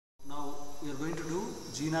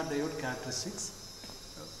Zener diode characteristics.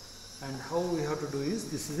 And how we have to do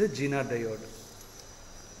is, this is a Zener diode.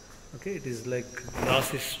 Okay, it is like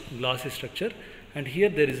glossy structure, and here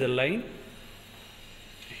there is a line.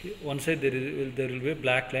 One side there will be a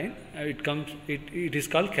black line. It is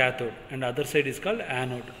called cathode, and other side is called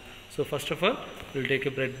anode. So first of all, we will take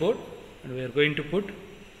a breadboard, and we are going to put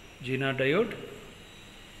Zener diode,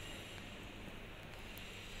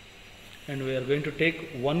 and we are going to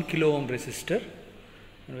take 1 kilo ohm resistor,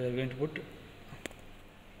 and we are going to put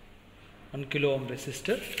 1 kilo ohm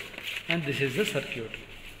resistor, and this is the circuit.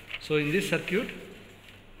 So in this circuit,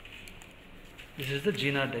 this is the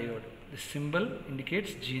Zener diode. This symbol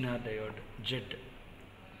indicates Zener diode, Z.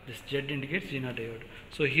 This Z indicates Zener diode.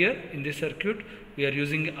 So here in this circuit, we are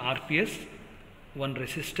using RPS, one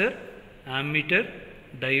resistor, ammeter,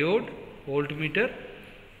 diode, voltmeter.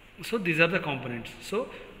 So these are the components. So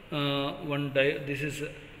this is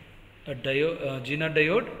a Zener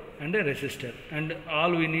diode and a resistor, and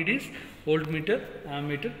all we need is voltmeter,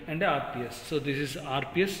 ammeter, and a RPS. So this is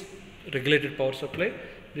RPS, regulated power supply.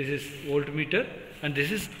 This is voltmeter, and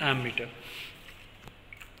this is ammeter.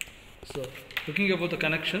 So looking about the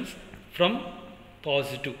connections from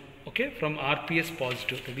positive, okay, from RPS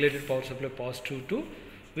positive, regulated power supply positive, to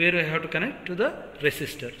where I have to connect to the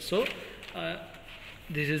resistor. So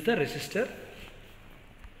this is the resistor.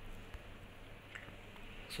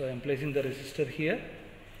 So I am placing the resistor here,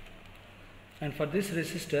 and for this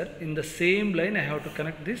resistor, in the same line I have to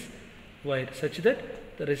connect this wire such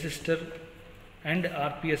that the resistor and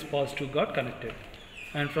RPS positive got connected.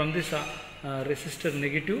 And from this resistor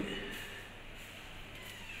negative,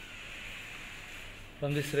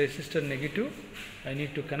 I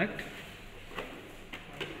need to connect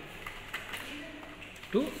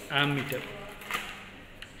to ammeter,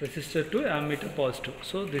 resistor to ammeter positive.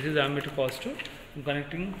 So this is ammeter positive, I am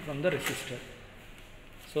connecting from the resistor.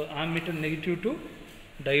 So ammeter negative to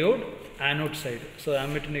diode anode side. So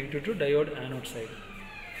ammeter negative to diode anode side.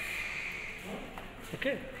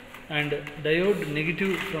 Okay, and diode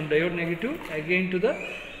negative, from diode negative again to the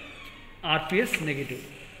RPS negative.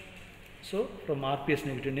 So from RPS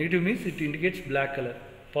negative, negative means it indicates black color,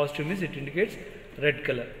 positive means it indicates red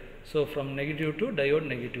color. So from negative to diode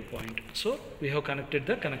negative point. So we have connected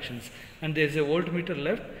the connections, and there is a voltmeter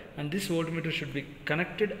left, and this voltmeter should be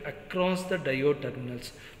connected across the diode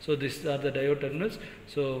terminals. So these are the diode terminals.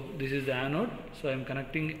 So this is the anode. So I am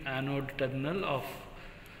connecting anode terminal of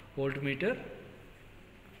voltmeter,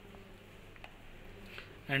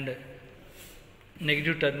 and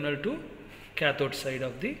negative terminal to cathode side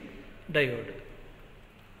of the diode.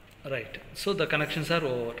 Right. So the connections are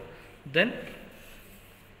over. Then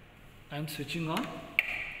I am switching on,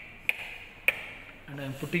 and I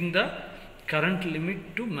am putting the current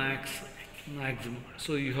limit to maximum.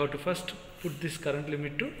 So you have to first put this current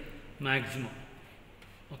limit to maximum.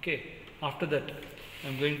 Okay. After that, I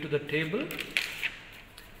am going to the table.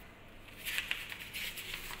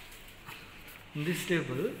 In this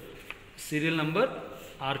table, serial number,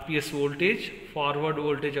 RPS voltage, forward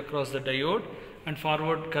voltage across the diode, and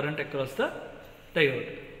forward current across the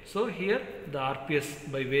diode. So here the RPS,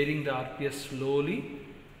 by varying the RPS slowly,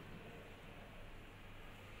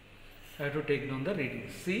 I have to take down the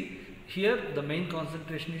readings. See, here the main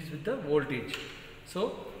concentration is with the voltage.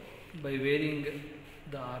 So by varying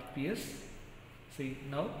the RPS, see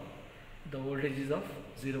now the voltage is of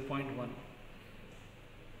 0.1.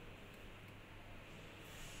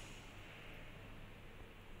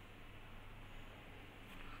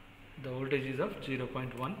 The voltage is of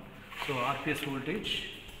 0.1. So RPS voltage,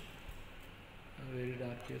 varied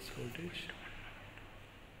RPS voltage,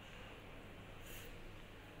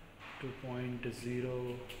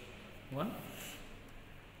 2.01.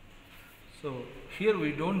 So here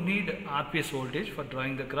we don't need RPS voltage for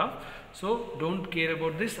drawing the graph. So don't care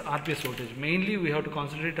about this RPS voltage. Mainly we have to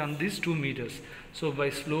concentrate on these 2 meters. So by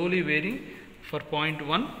slowly varying for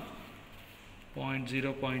 0.1,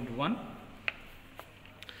 0.1,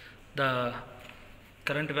 the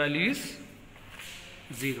current value is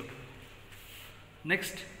 0.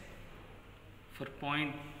 Next, for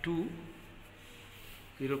 0.2,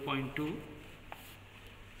 0.2,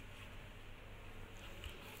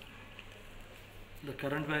 the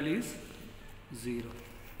current value is 0.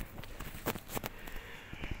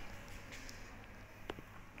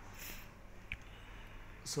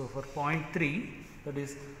 So for 0.3, that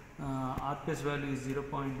is RPS value is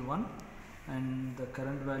 0.1, and the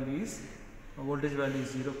current value is, voltage value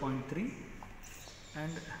is 0.3,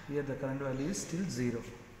 and here the current value is still 0.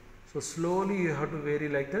 So slowly you have to vary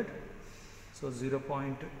like that. So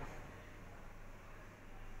 0.3,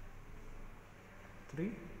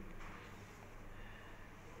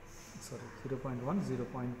 sorry, 0.1,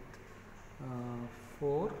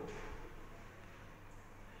 0.4,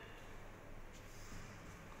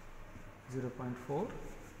 0.4,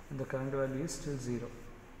 and the current value is still 0.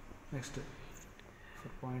 Next, for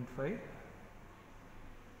 0.5,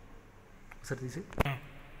 sir, this is.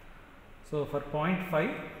 So for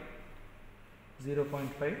 0.5,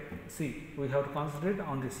 0.5, see, we have to concentrate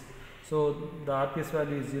on this. So the RPS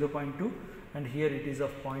value is 0.2 and here it is of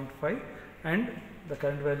 0.5 and the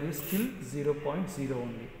current value is still 0.0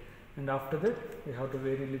 only. And after that we have to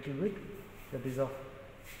vary little bit, that is of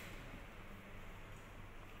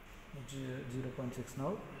 0.6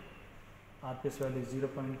 now. RPS value is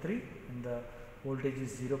 0.3 and the voltage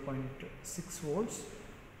is 0.6 volts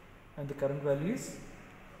and the current value is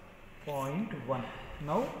 0.1.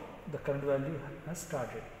 Now the current value has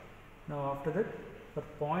started. Now after that for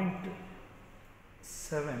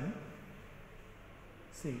 0.7,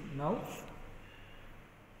 see, now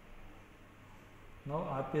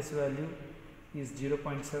RPS value is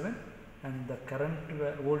 0.7 and the current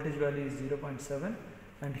voltage value is 0.7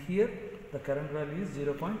 and here the current value is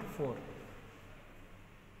 0.4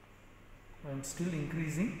 and still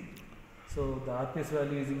increasing. So the RPS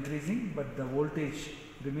value is increasing but the voltage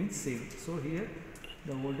remains same. So here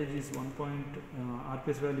the voltage is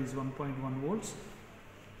RPS value is 1.1 volts,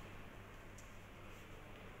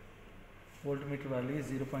 voltmeter value is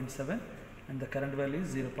 0.7 and the current value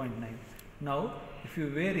is 0.9. Now if you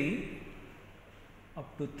vary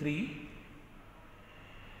up to 3,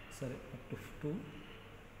 sorry, up to 2,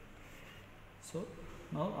 so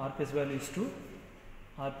now RPS value is 2,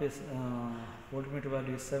 RPS voltmeter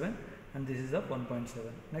value is 7 and this is of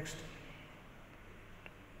 1.7. Next,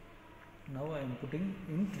 now I am putting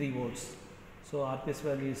in 3 volts. So RPS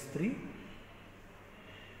value is 3,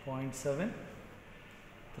 0.7,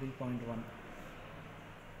 3.1.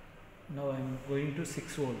 Now I am going to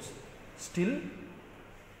 6 volts. Still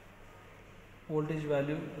voltage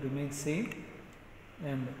value remains same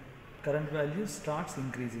and current value starts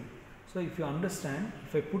increasing. So if you understand,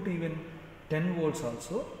 if I put even 10 volts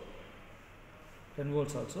also,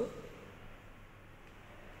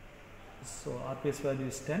 so RPS value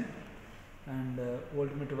is 10 and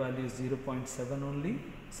voltmeter value is 0.7 only,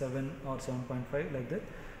 7 or 7.5 like that,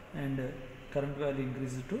 and current value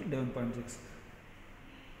increases to 11.6.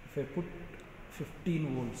 If I put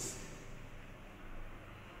 15 volts,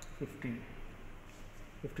 15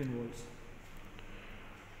 volts,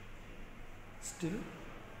 still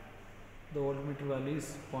the voltmeter value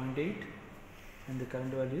is 0.8 and the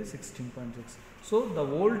current value is 16.6. So the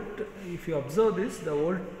if you observe this, the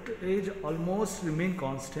voltage almost remain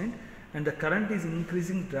constant and the current is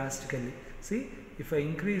increasing drastically. See, if I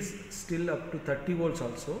increase still up to 30 volts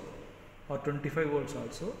also or 25 volts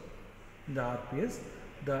also in the RPS,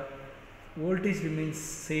 the voltage remains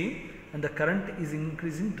same and the current is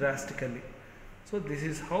increasing drastically. So this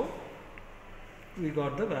is how we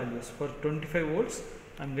got the values. For 25 volts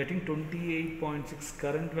I am getting 28.6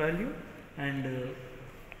 current value and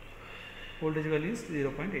voltage value is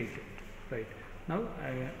 0.8. Right. Now I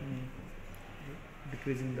am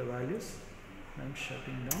decreasing the values. I am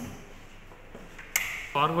shutting down.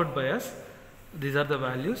 Forward bias, these are the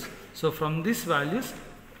values. So from these values,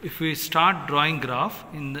 if we start drawing graph,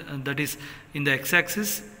 that is in the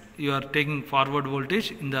x-axis you are taking forward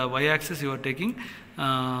voltage, in the y-axis you are taking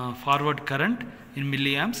forward current in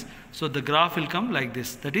milliamps. So the graph will come like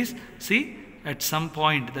this. That is, see, at some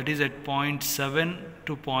point, that is at 0.7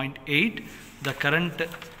 to 0.8, the current,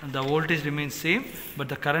 the voltage remains same, but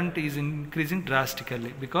the current is increasing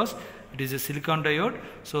drastically because it is a silicon diode.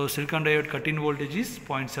 So silicon diode cut-in voltage is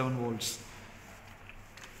 0.7 volts.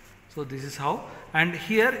 So this is how. And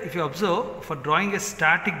here if you observe, for drawing a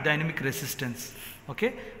static dynamic resistance,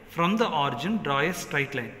 okay, from the origin draw a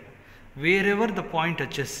straight line wherever the point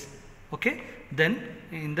touches, okay, then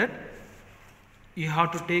in that you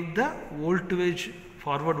have to take the voltage,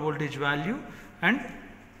 forward voltage value and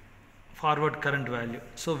forward current value.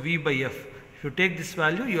 So V by F, if you take this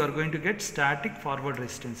value you are going to get static forward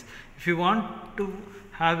resistance. If you want to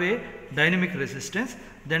have a dynamic resistance,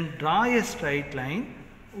 then draw a straight line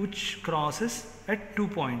which crosses at 2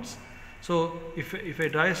 points. So if I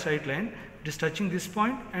draw a straight line, it is touching this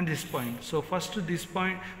point and this point. So first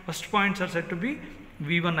points are said to be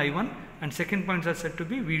V1 I1 and second points are said to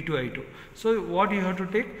be V2 I2. So what you have to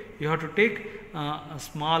take? You have to take a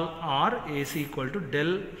small r AC equal to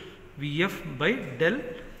del Vf by del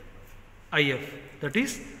If, that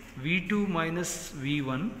is V2 minus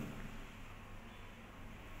V1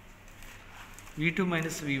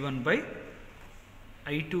 by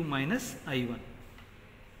I2 minus I1.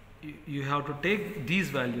 You have to take these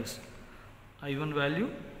values, I1 value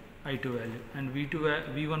I2 value, and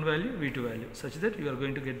V1 value, V2 value, such that you are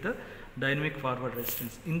going to get the dynamic forward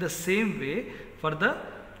resistance. In the same way, for the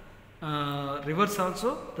reverse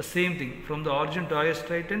also the same thing. From the origin to highest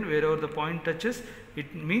right end, wherever the point touches,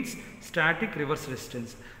 it means static reverse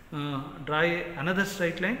resistance. Draw another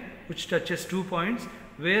straight line which touches 2 points,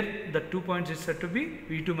 where the 2 points is said to be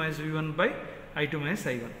V2 minus V1 by I2 minus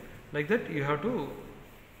I1. Like that you have to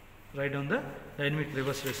write down the dynamic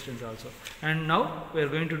reverse resistance also. And now we are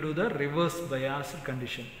going to do the reverse bias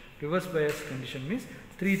condition. Reverse bias condition means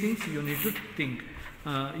 3 things you need to think,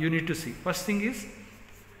 you need to see. First thing is,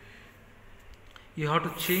 you have to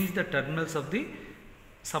change the terminals of the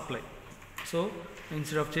supply. So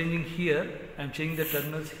instead of changing here, I am changing the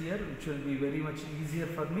terminals here, which will be very much easier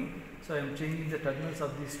for me. So I am changing the terminals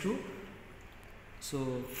of these two.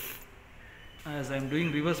 So as I am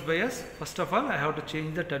doing reverse bias, first of all I have to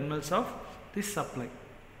change the terminals of this supply.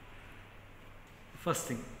 First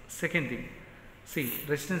thing. Second thing, see,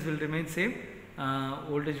 resistance will remain same,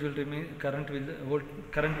 voltage will remain, current will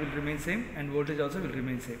remain same, and voltage also will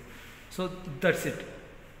remain same. So that's it.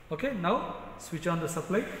 Okay, now switch on the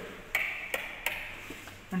supply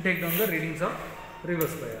and take down the readings of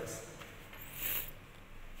reverse bias.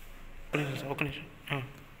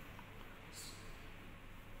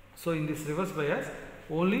 So in this reverse bias,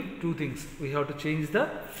 only 2 things. We have to change the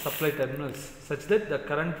supply terminals such that the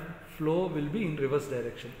current flow will be in reverse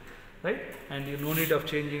direction, right? And you no need of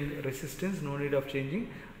changing resistance, no need of changing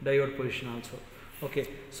diode position also. Okay,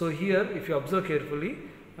 so here if you observe carefully,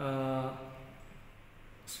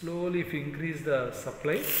 slowly if you increase the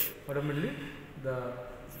supply, automatically the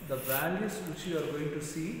values which you are going to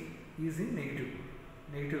see is in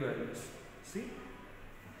negative values. See,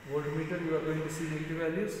 voltmeter you are going to see negative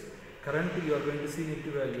values, current you are going to see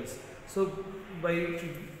negative values. So by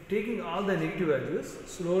taking all the negative values,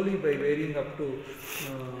 slowly by varying up to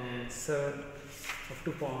 7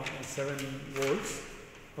 volts,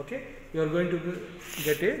 okay, you are going to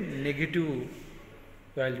get a negative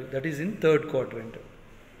value, that is in third quadrant.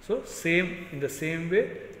 So same, in the same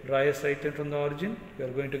way, draw a straight line from the origin, you are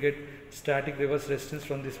going to get static reverse resistance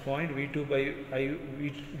from this point V2 by I,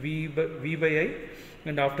 V by I,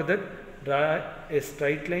 and after that draw a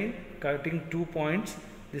straight line cutting 2 points.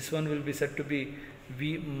 This one will be said to be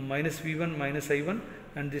V minus V1 minus I1,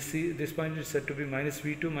 and this point is said to be minus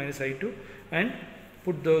V2 minus I2, and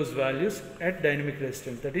put those values at dynamic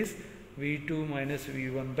resistance, that is V2 minus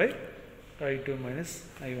V1 by I2 minus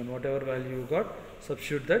I1, whatever value you got,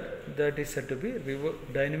 substitute that is said to be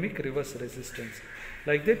dynamic reverse resistance.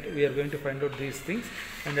 Like that we are going to find out these things,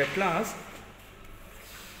 and at last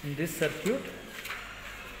in this circuit,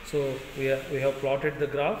 so we have plotted the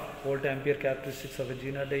graph, volt ampere characteristics of a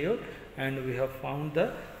Zener diode, and we have found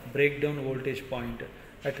the breakdown voltage point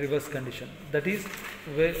at reverse condition. That is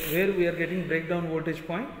where we are getting breakdown voltage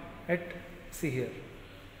point at, see here,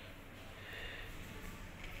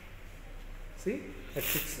 see at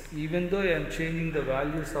 6, even though I am changing the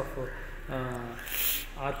values of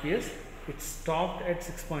RPS, it stopped at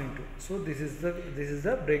 6.2. so this is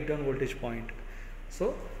the breakdown voltage point.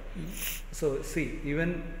 So see,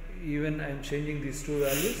 even I am changing these 2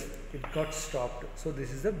 values, it got stopped. So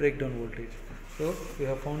this is the breakdown voltage. So we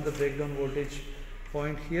have found the breakdown voltage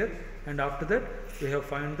point here, and after that we have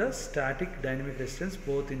found the static dynamic resistance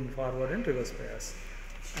both in forward and reverse bias,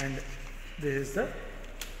 and this is the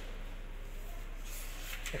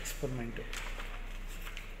experiment.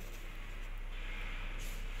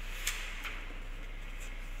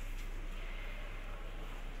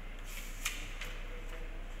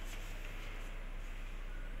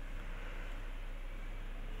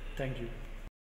 Thank you.